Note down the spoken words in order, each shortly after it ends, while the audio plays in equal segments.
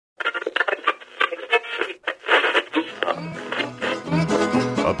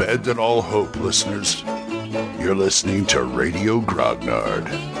Abandon all hope, listeners. You're listening to Radio Grognard,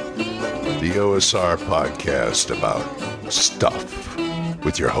 the OSR podcast about stuff,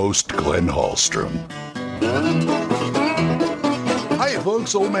 with your host, Glenn Hallstrom. Hi,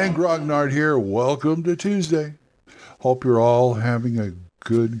 folks. Old Man Grognard here. Welcome to Tuesday. Hope you're all having a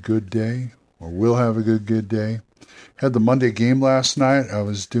good day, or will have a good day. Had the Monday game last night. I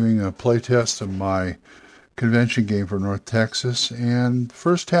was doing a playtest of my convention game for North Texas, and the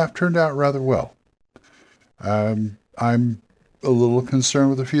first half turned out rather well. I'm a little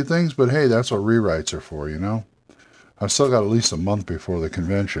concerned with a few things, but hey, that's what rewrites are for, you know? I've still got at least a month before the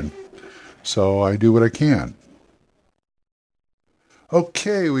convention, so I do what I can.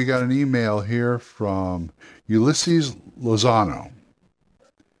 Okay, we got an email here from Ulysses Lozano,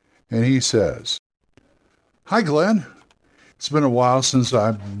 and he says, "Hi, Glenn. It's been a while since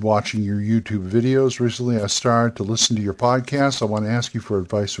I've been watching your YouTube videos. Recently, I started to listen to your podcast. I want to ask you for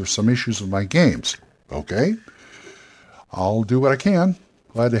advice for some issues with my games." Okay. I'll do what I can.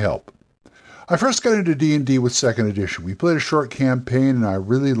 Glad to help. I first got into D&D with 2nd edition. We played a short campaign, and I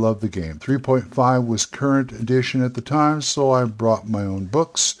really loved the game. 3.5 was current edition at the time, so I brought my own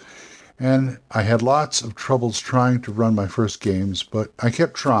books, and I had lots of troubles trying to run my first games, but I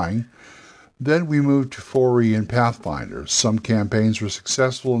kept trying. Then we moved to 4E and Pathfinder. Some campaigns were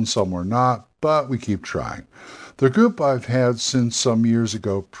successful and some were not, but we keep trying. The group I've had since some years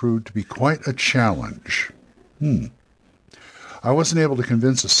ago proved to be quite a challenge. I wasn't able to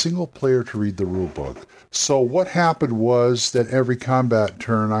convince a single player to read the rulebook. So what happened was that every combat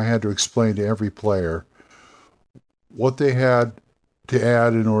turn I had to explain to every player what they had to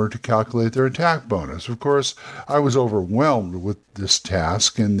add in order to calculate their attack bonus. Of course, I was overwhelmed with this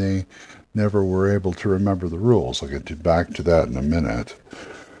task, and they never were able to remember the rules. I'll get back to that in a minute.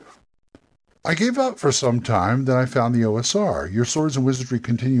 I gave up for some time, then I found the OSR. Your Swords and Wizardry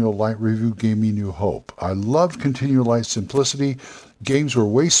Continual Light review gave me new hope. I loved Continual Light's simplicity. Games were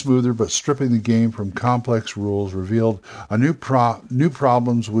way smoother, but stripping the game from complex rules revealed a new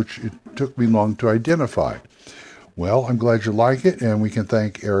problems which it took me long to identify. Well, I'm glad you like it, and we can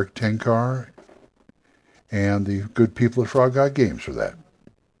thank Eric Tenkar and the good people at Frog God Games for that.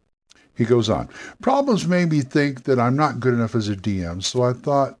 He goes on. Problems made me think that I'm not good enough as a DM, so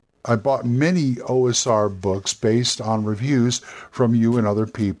I bought many OSR books based on reviews from you and other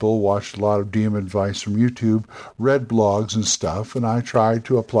people, watched a lot of DM advice from YouTube, read blogs and stuff, and I tried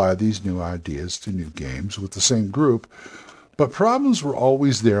to apply these new ideas to new games with the same group. But problems were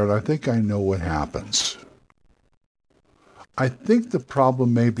always there, and I think I know what happens. I think the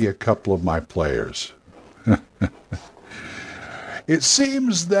problem may be a couple of my players. It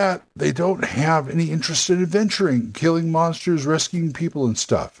seems that they don't have any interest in adventuring, killing monsters, rescuing people and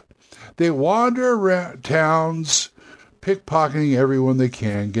stuff. They wander around towns, pickpocketing everyone they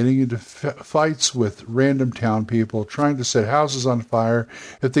can, getting into fights with random town people, trying to set houses on fire.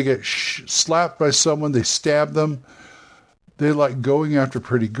 If they get slapped by someone, they stab them. They like going after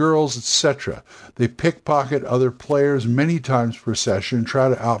pretty girls, etc. They pickpocket other players many times per session and try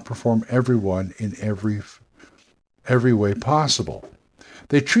to outperform everyone in every way possible.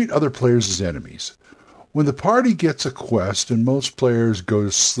 They treat other players as enemies. When the party gets a quest and most players go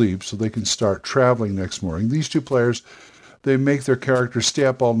to sleep so they can start traveling next morning, these two players, they make their characters stay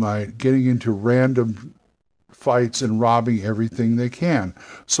up all night, getting into random fights and robbing everything they can.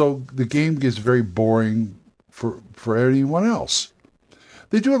 So the game gets very boring for anyone else.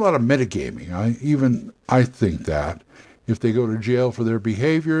 They do a lot of metagaming. I think that if they go to jail for their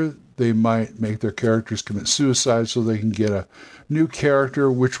behavior, they might make their characters commit suicide so they can get a new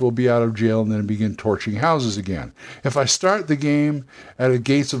character which will be out of jail and then begin torching houses again. If I start the game at the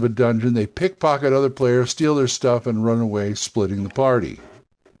gates of a dungeon, they pickpocket other players, steal their stuff, and run away, splitting the party.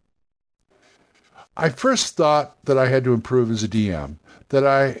 I first thought that I had to improve as a DM, that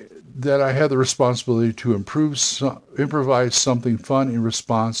I had the responsibility to improvise something fun in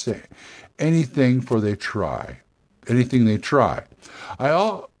response to anything they try. I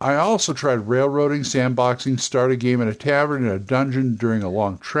also tried railroading, sandboxing, start a game in a tavern, in a dungeon during a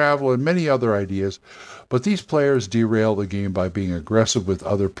long travel, and many other ideas, but these players derail the game by being aggressive with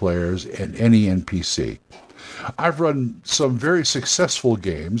other players and any NPC. I've run some very successful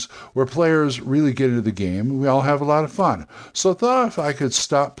games where players really get into the game and we all have a lot of fun. So I thought if I could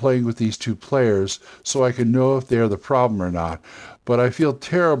stop playing with these two players so I can know if they're the problem or not. But I feel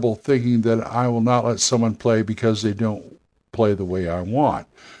terrible thinking that I will not let someone play because they don't play the way I want.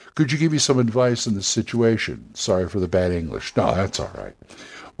 Could you give me some advice in this situation? Sorry for the bad English. No, that's all right.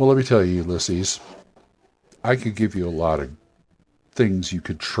 Well, let me tell you, Ulysses, I could give you a lot of things you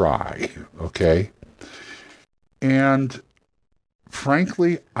could try, okay? And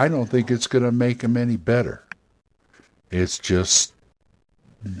frankly, I don't think it's going to make them any better. It's just,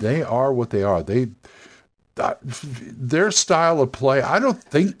 they are what they are. Their style of play, I don't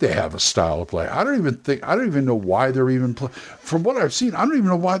think they have a style of play. I don't even know why they're even playing. From what I've seen, I don't even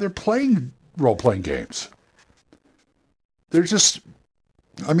know why they're playing role-playing games. They're just,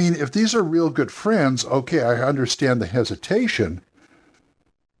 I mean, if these are real good friends, okay, I understand the hesitation,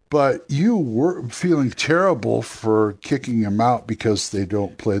 but you were feeling terrible for kicking them out because they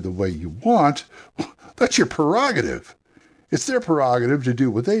don't play the way you want. That's your prerogative. It's their prerogative to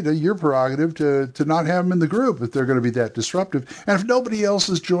do what they do. Your prerogative to not have them in the group if they're going to be that disruptive. And if nobody else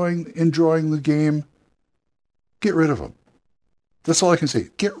is enjoying the game, get rid of them. That's all I can say.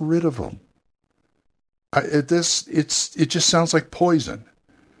 Get rid of them. It just sounds like poison.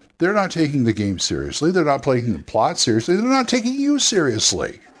 They're not taking the game seriously. They're not taking the plot seriously. They're not taking you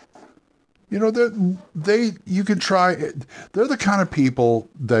seriously. You know, you can try. They're the kind of people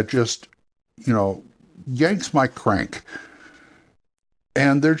that just, you know, yanks my crank.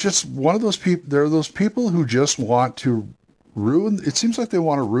 And they're just one of those people. They're those people who just want to ruin. It seems like they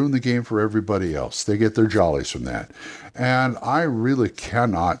want to ruin the game for everybody else. They get their jollies from that. And I really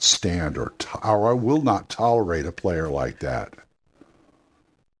cannot stand or I will not tolerate a player like that.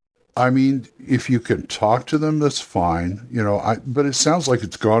 I mean, if you can talk to them, that's fine. You know, but it sounds like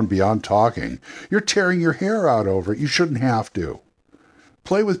it's gone beyond talking. You're tearing your hair out over it. You shouldn't have to.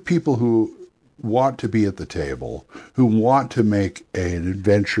 Play with people who want to be at the table, who want to make an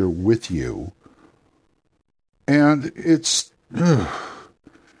adventure with you. And it's,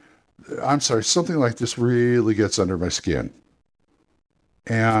 I'm sorry, something like this really gets under my skin.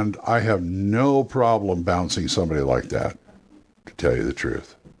 And I have no problem bouncing somebody like that, to tell you the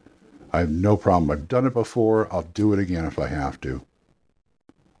truth. I have no problem. I've done it before. I'll do it again if I have to.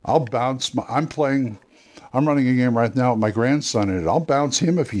 I'll bounce. I'm running a game right now with my grandson in it. I'll bounce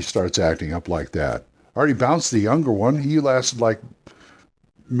him if he starts acting up like that. I already bounced the younger one. He lasted like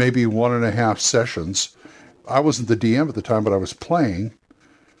maybe 1.5 sessions. I wasn't the DM at the time, but I was playing.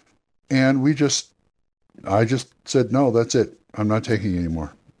 And I just said, no, that's it. I'm not taking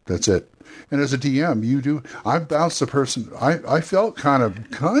anymore. That's it. And as a DM, I bounced the person. I felt kind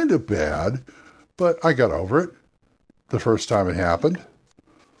of bad, but I got over it the first time it happened.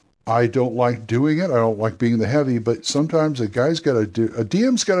 I don't like doing it. I don't like being the heavy, but sometimes a DM's got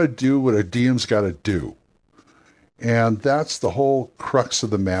to do what a DM's got to do. And that's the whole crux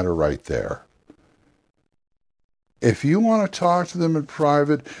of the matter right there. If you want to talk to them in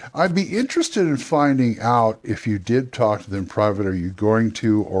private, I'd be interested in finding out if you did talk to them in private. Are you going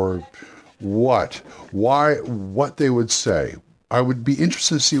to, or what? Why? What they would say? I would be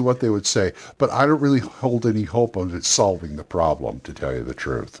interested to see what they would say, but I don't really hold any hope of it solving the problem, to tell you the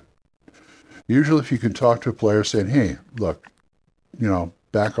truth. Usually if you can talk to a player saying, hey, look, you know,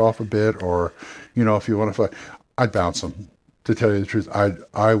 back off a bit, or, you know, if you want to fight, I'd bounce them. To tell you the truth,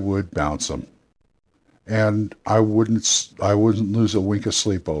 I would bounce them. And I wouldn't lose a wink of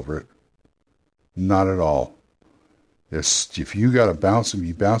sleep over it. Not at all. If you got to bounce them,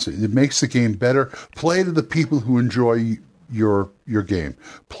 you bounce it. It makes the game better. Play to the people who enjoy your game.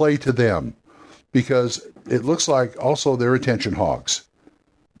 Play to them, because it looks like also they're attention hogs.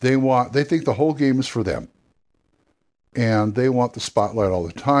 They think the whole game is for them, and they want the spotlight all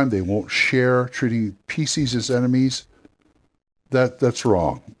the time. They won't share, treating PCs as enemies. That's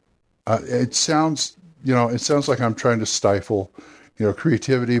wrong. It sounds like I'm trying to stifle, you know,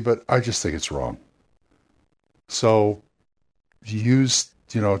 creativity, but I just think it's wrong. So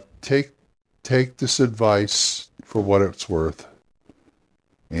take this advice for what it's worth.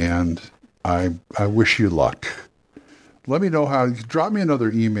 And I wish you luck. Let me know drop me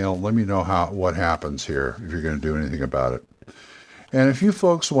another email. Let me know what happens here, if you're going to do anything about it. And if you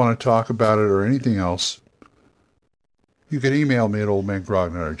folks want to talk about it or anything else, you can email me at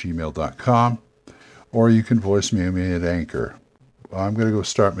oldmangrognard@gmail.com, or you can voice me at Anchor. I'm going to go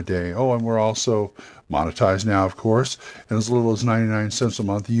start my day. Oh, and we're also monetized now, of course. And as little as 99 cents a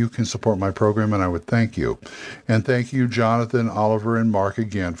month, you can support my program, and I would thank you. And thank you, Jonathan, Oliver, and Mark,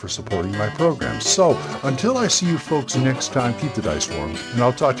 again for supporting my program. So until I see you folks next time, keep the dice warm, and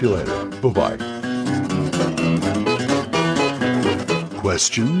I'll talk to you later. Bye-bye.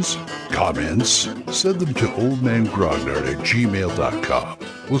 Questions? Comments? Send them to oldmangrognard@gmail.com.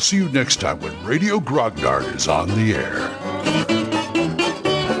 We'll see you next time when Radio Grognard is on the air.